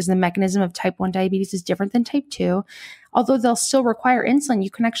insulin, because the mechanism of type 1 diabetes is different than type 2, although they'll still require insulin,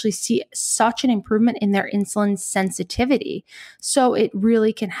 you can actually see such an improvement in their insulin sensitivity. So it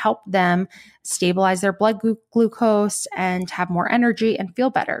really can help them stabilize their blood glucose and have more energy and feel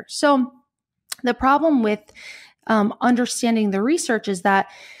better. So the problem with understanding the research is that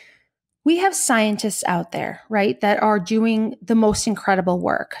we have scientists out there, right, that are doing the most incredible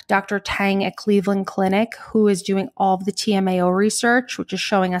work. Dr. Tang at Cleveland Clinic, who is doing all of the TMAO research, which is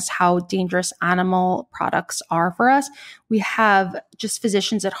showing us how dangerous animal products are for us. We have just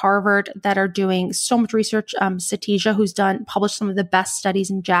physicians at Harvard that are doing so much research. Satija, who's published some of the best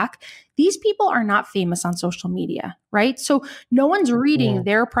studies in JACC. These people are not famous on social media, right? So no one's reading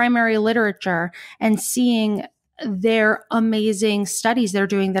their primary literature and seeing their amazing studies they're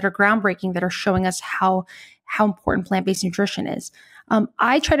doing that are groundbreaking, that are showing us how important plant-based nutrition is.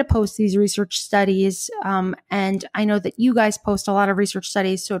 I try to post these research studies, and I know that you guys post a lot of research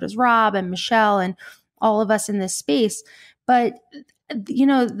studies. So does Rob and Michelle and all of us in this space. But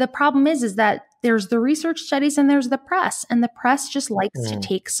the problem is that there's the research studies and there's the press, and the press just likes to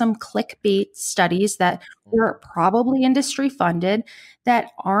take some clickbait studies that were probably industry funded,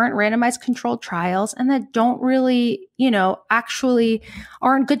 that aren't randomized controlled trials, and that don't really, actually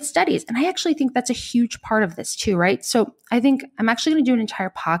aren't good studies. And I actually think that's a huge part of this too, right? So I think I'm actually going to do an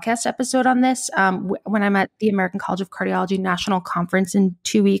entire podcast episode on this when I'm at the American College of Cardiology National Conference in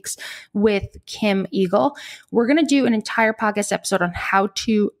 2 weeks with Kim Eagle. We're going to do an entire podcast episode on how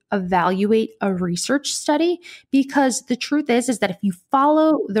to evaluate a research study, because the truth is that if you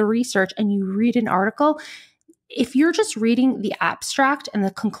follow the research and you read an article, if you're just reading the abstract and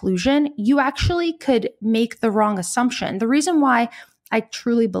the conclusion, you actually could make the wrong assumption. The reason why I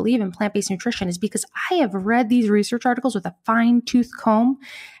truly believe in plant-based nutrition is because I have read these research articles with a fine-tooth comb,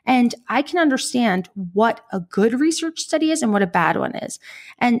 and I can understand what a good research study is and what a bad one is.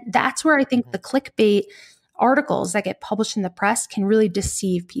 And that's where I think the clickbait articles that get published in the press can really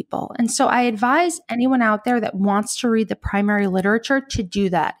deceive people. And so I advise anyone out there that wants to read the primary literature to do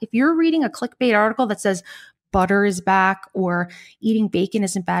that. If you're reading a clickbait article that says butter is back or eating bacon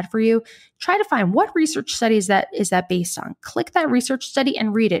isn't bad for you, try to find what research study is that based on. Click that research study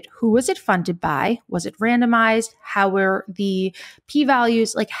and read it. Who was it funded by? Was it randomized? How were the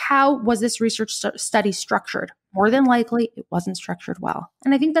p-values? Like, how was this research study structured? More than likely, it wasn't structured well.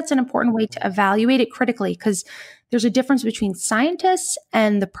 And I think that's an important way to evaluate it critically, because there's a difference between scientists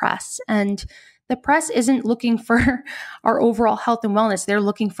and the press. And the press isn't looking for our overall health and wellness. They're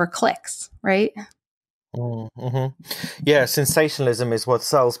looking for clicks, right? Mm-hmm. Yeah, sensationalism is what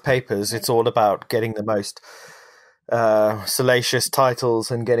sells papers. It's all about getting the most salacious titles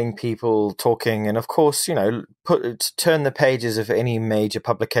and getting people talking, and of course, turn the pages of any major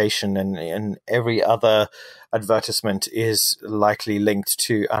publication, and every other advertisement is likely linked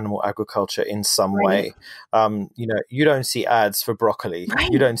to animal agriculture in some way. You don't see ads for broccoli,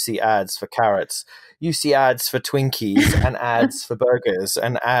 you don't see ads for carrots. You see ads for Twinkies and ads for burgers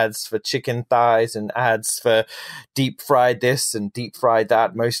and ads for chicken thighs and ads for deep fried this and deep fried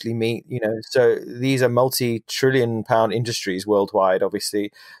that, mostly meat, So these are multi-trillion pound industries worldwide,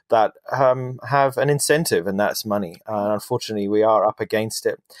 obviously, that have an incentive, and that's money. And unfortunately, we are up against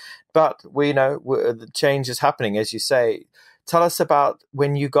it. But we know the change is happening, as you say. Tell us about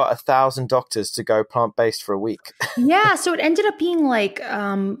when you got 1,000 doctors to go plant-based for a week. Yeah, so it ended up being like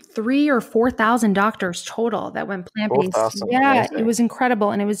 3,000 or 4,000 doctors total that went plant-based. 4,000, yeah, amazing. It was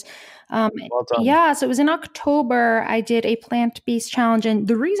incredible. And it was, well done. Yeah, so it was in October. I did a plant-based challenge. And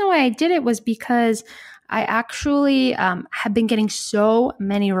the reason why I did it was because I actually had been getting so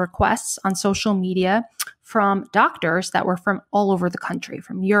many requests on social media from doctors that were from all over the country,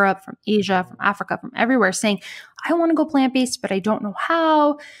 from Europe, from Asia, from Africa, from everywhere, saying, I want to go plant-based, but I don't know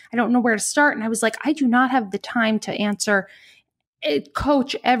how. I don't know where to start. And I was like, I do not have the time to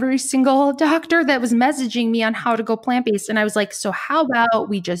coach every single doctor that was messaging me on how to go plant-based. And I was like, so how about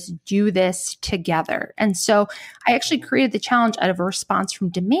we just do this together? And so I actually created the challenge out of a response from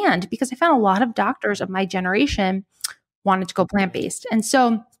demand, because I found a lot of doctors of my generation wanted to go plant-based. And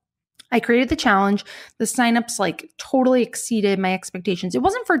so I created the challenge. The signups totally exceeded my expectations. It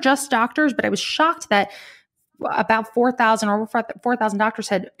wasn't for just doctors, but I was shocked that about 4,000 or over 4,000 doctors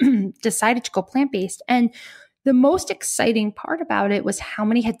had decided to go plant-based. And the most exciting part about it was how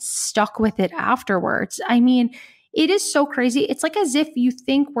many had stuck with it afterwards. I mean, it is so crazy. It's like as if you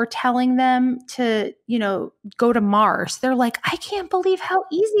think we're telling them to, go to Mars. They're like, I can't believe how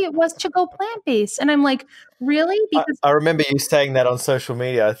easy it was to go plant-based. And I'm like, really? Because I remember you saying that on social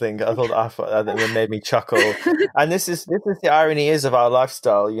media. I think that made me chuckle. And this is the irony is of our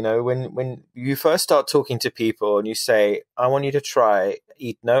lifestyle. When you first start talking to people and you say, I want you to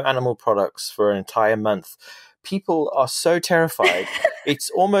eat no animal products for an entire month, people are so terrified. It's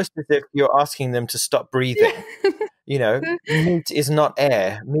almost as if you're asking them to stop breathing. Meat is not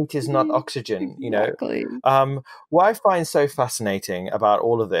air. Meat is not oxygen. Exactly. What I find so fascinating about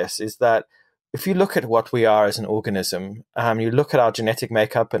all of this is that if you look at what we are as an organism, you look at our genetic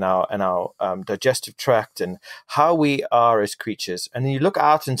makeup and our digestive tract and how we are as creatures, and then you look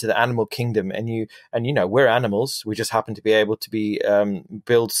out into the animal kingdom, and we're animals. We just happen to be able to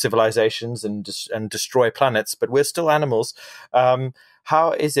build civilizations and destroy planets, but we're still animals.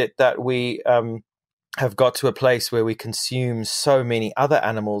 How is it that we have got to a place where we consume so many other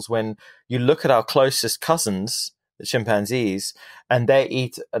animals when you look at our closest cousins, the chimpanzees, and they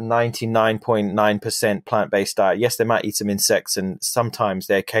eat a 99.9% plant-based diet? Yes, they might eat some insects, and sometimes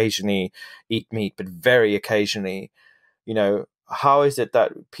they occasionally eat meat, but very occasionally. How is it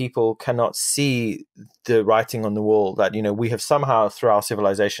that people cannot see the writing on the wall that, we have somehow through our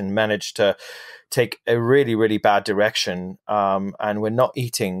civilization managed to take a really, really bad direction, and we're not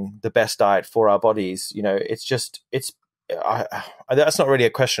eating the best diet for our bodies? That's not really a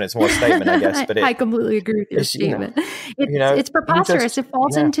question. It's more a statement, I guess. But I completely agree with your statement. It's preposterous. It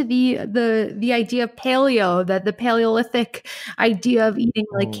falls into the idea of paleo, that the Paleolithic idea of eating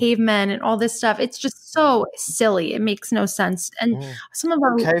like cavemen and all this stuff. It's just so silly. It makes no sense. And some of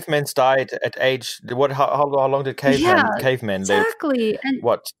our cavemen died at age what? How long did cavemen live? Exactly. And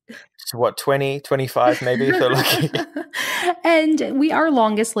what 20, 25 maybe if they're lucky. And our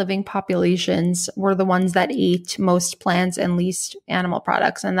longest living populations were the ones that ate most plants and least animal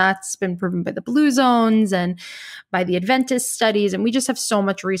products. And that's been proven by the Blue Zones and by the Adventist studies. And we just have so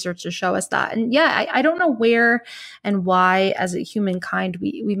much research to show us that. And I don't know where and why as a humankind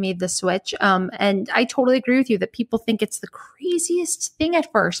we made the switch. And I totally agree with you that people think it's the craziest thing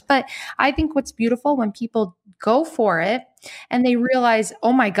at first. But I think what's beautiful when people go for it and they realize,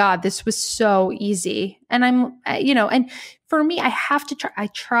 oh my God, this was so easy. And and for me, I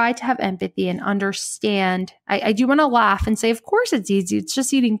try to have empathy and understand. I do want to laugh and say, of course it's easy. It's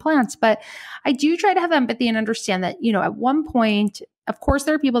just eating plants. But I do try to have empathy and understand that, at one point, of course,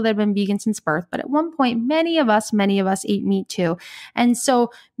 there are people that have been vegan since birth, but at one point, many of us ate meat too. And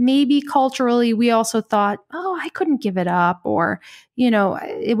so maybe culturally, we also thought, oh, I couldn't give it up, or,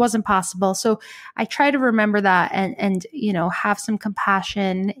 it wasn't possible. So I try to remember that and have some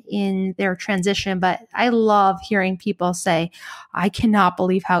compassion in their transition. But I love hearing people say, I cannot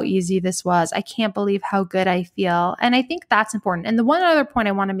believe how easy this was. I can't believe how good I feel. And I think that's important. And the one other point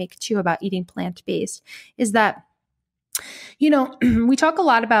I want to make too about eating plant-based is that we talk a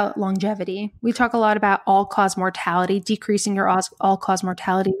lot about longevity. We talk a lot about all-cause mortality, decreasing your all-cause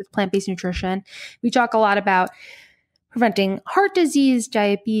mortality with plant-based nutrition. We talk a lot about preventing heart disease,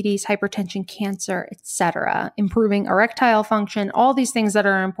 diabetes, hypertension, cancer, etc., improving erectile function, all these things that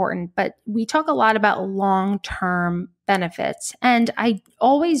are important. But we talk a lot about long-term benefits. And I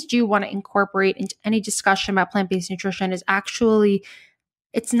always do want to incorporate into any discussion about plant-based nutrition is actually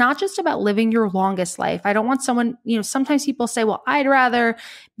it's not just about living your longest life. I don't want someone, sometimes people say, well, I'd rather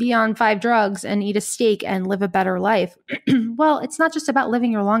be on 5 drugs and eat a steak and live a better life. Well, it's not just about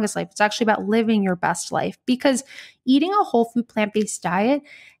living your longest life. It's actually about living your best life, because eating a whole food plant-based diet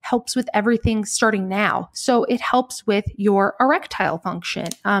helps with everything starting now. So it helps with your erectile function.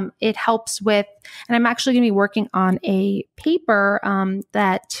 It helps with, and I'm actually going to be working on a paper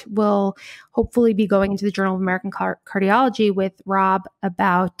that will hopefully be going into the Journal of American Cardiology with Rob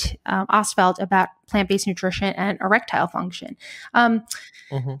about Osveld about plant-based nutrition and erectile function.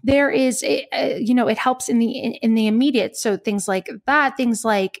 There is, it helps in the immediate. So things like that, things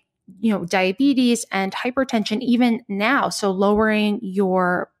like diabetes and hypertension, even now. So lowering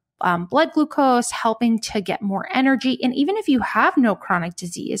your blood glucose, helping to get more energy. And even if you have no chronic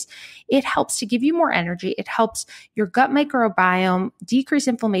disease, it helps to give you more energy. It helps your gut microbiome decrease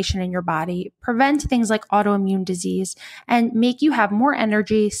inflammation in your body, prevent things like autoimmune disease, and make you have more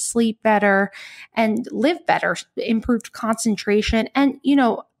energy, sleep better, and live better, improved concentration. And,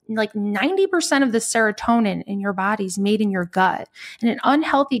 like 90% of the serotonin in your body is made in your gut. And an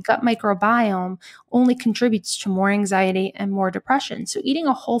unhealthy gut microbiome only contributes to more anxiety and more depression. So eating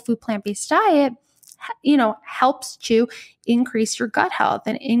a whole food plant-based diet, helps to increase your gut health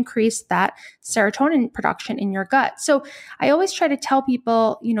and increase that serotonin production in your gut. So I always try to tell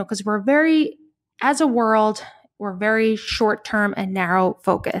people, because as a world, we're very short-term and narrow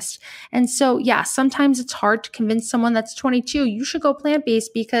focused. And so, yeah, sometimes it's hard to convince someone that's 22, you should go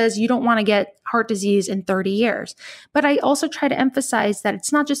plant-based because you don't want to get heart disease in 30 years. But I also try to emphasize that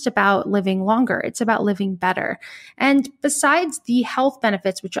it's not just about living longer, it's about living better. And besides the health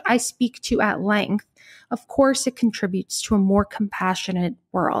benefits, which I speak to at length, of course, it contributes to a more compassionate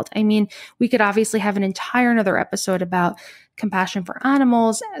world. I mean, we could obviously have an entire another episode about compassion for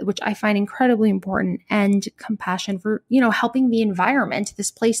animals, which I find incredibly important, and compassion for, helping the environment,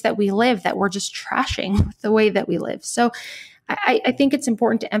 this place that we live, that we're just trashing with the way that we live. So I think it's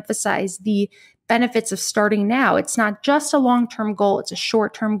important to emphasize the benefits of starting now. It's not just a long-term goal, it's a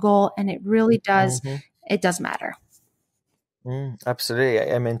short-term goal, and it really does, it does matter. Absolutely.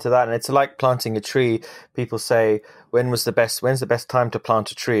 I'm into that. And it's like planting a tree. People say, when's the best time to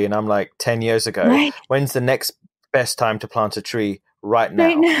plant a tree? And I'm like, 10 years ago. Right. When's the next best time to plant a tree? Right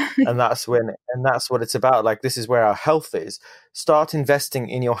now. And that's what it's about. Like, this is where our health is. Start investing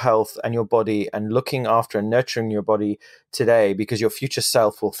in your health and your body and looking after and nurturing your body today, because your future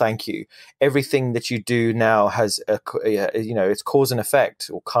self will thank you. Everything that you do now has it's cause and effect,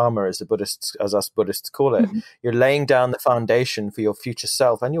 or karma, as us Buddhists call it. You're laying down the foundation for your future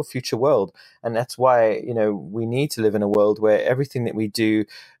self and your future world. And that's why, we need to live in a world where everything that we do,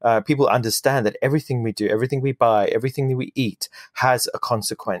 people understand that everything we do, everything we buy, everything that we eat has a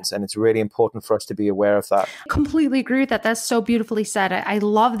consequence. And it's really important for us to be aware of that. Completely agree with that. That's so beautifully said. I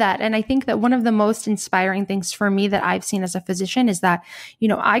love that. And I think that one of the most inspiring things for me that I've seen as a physician is that,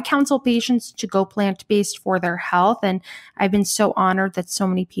 I counsel patients to go plant-based for their health. And I've been so honored that so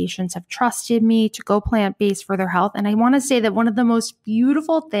many patients have trusted me to go plant-based for their health. And I want to say that one of the most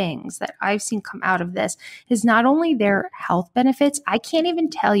beautiful things that I've seen come out of this is not only their health benefits. I can't even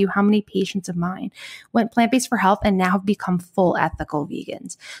tell you how many patients of mine went plant-based for health and now have become full ethical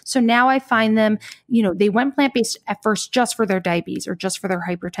vegans. So now I find them, they went plant-based at first just for their diabetes or just for their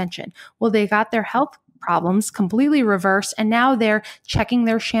hypertension. Well, they got their health problems completely reversed, and now they're checking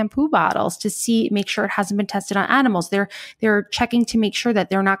their shampoo bottles to make sure it hasn't been tested on animals. They're checking to make sure that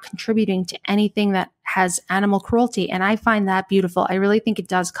they're not contributing to anything that has animal cruelty. And I find that beautiful. I really think it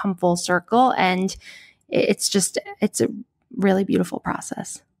does come full circle, and it's a really beautiful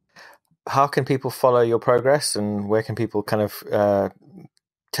process. How can people follow your progress, and where can people kind of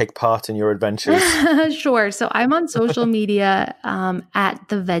take part in your adventures? Sure. So I'm on social media at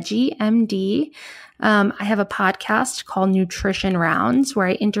the Veggie MD. I have a podcast called Nutrition Rounds, where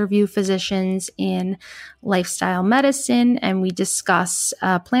I interview physicians in lifestyle medicine, and we discuss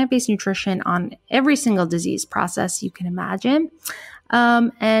plant-based nutrition on every single disease process you can imagine.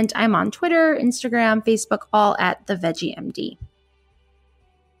 And I'm on Twitter, Instagram, Facebook, all at the Veggie MD.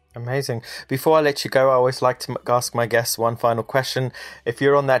 Amazing. Before I let you go, I always like to ask my guests one final question. If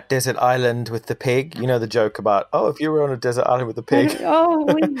you're on that desert island with the pig, the joke about, if you were on a desert island with the pig.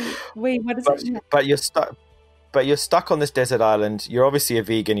 Wait, what is it? But you're stuck on this desert island. You're obviously a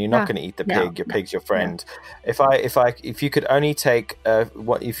vegan. You're not going to eat the pig. Your pig's your friend. No. If you could only take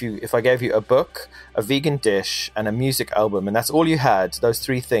if I gave you a book, a vegan dish, and a music album, and that's all you had, those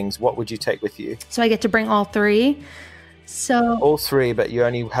three things, what would you take with you? So I get to bring all three. So all three, but you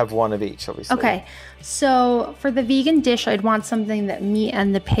only have one of each, obviously. Okay. So for the vegan dish, I'd want something that me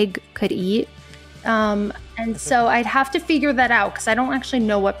and the pig could eat. And so I'd have to figure that out, because I don't actually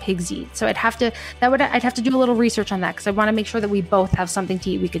know what pigs eat. So I'd have to do a little research on that, because I want to make sure that we both have something to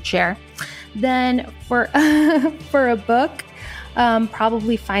eat we could share. Then for a book,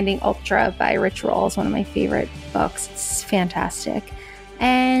 probably Finding Ultra by Rich Roll is one of my favorite books. It's fantastic.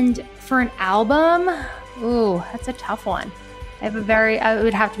 And for an album, ooh, that's a tough one. It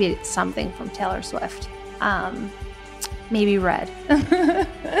would have to be something from Taylor Swift. Maybe Red.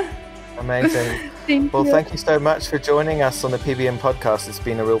 Amazing. Thank you so much for joining us on the PBN podcast. It's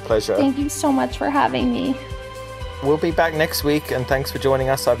been a real pleasure. Thank you so much for having me. We'll be back next week, and thanks for joining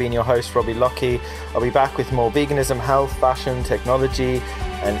us. I've been your host, Robbie Lockie. I'll be back with more veganism, health, fashion, technology,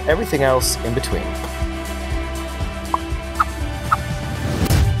 and everything else in between.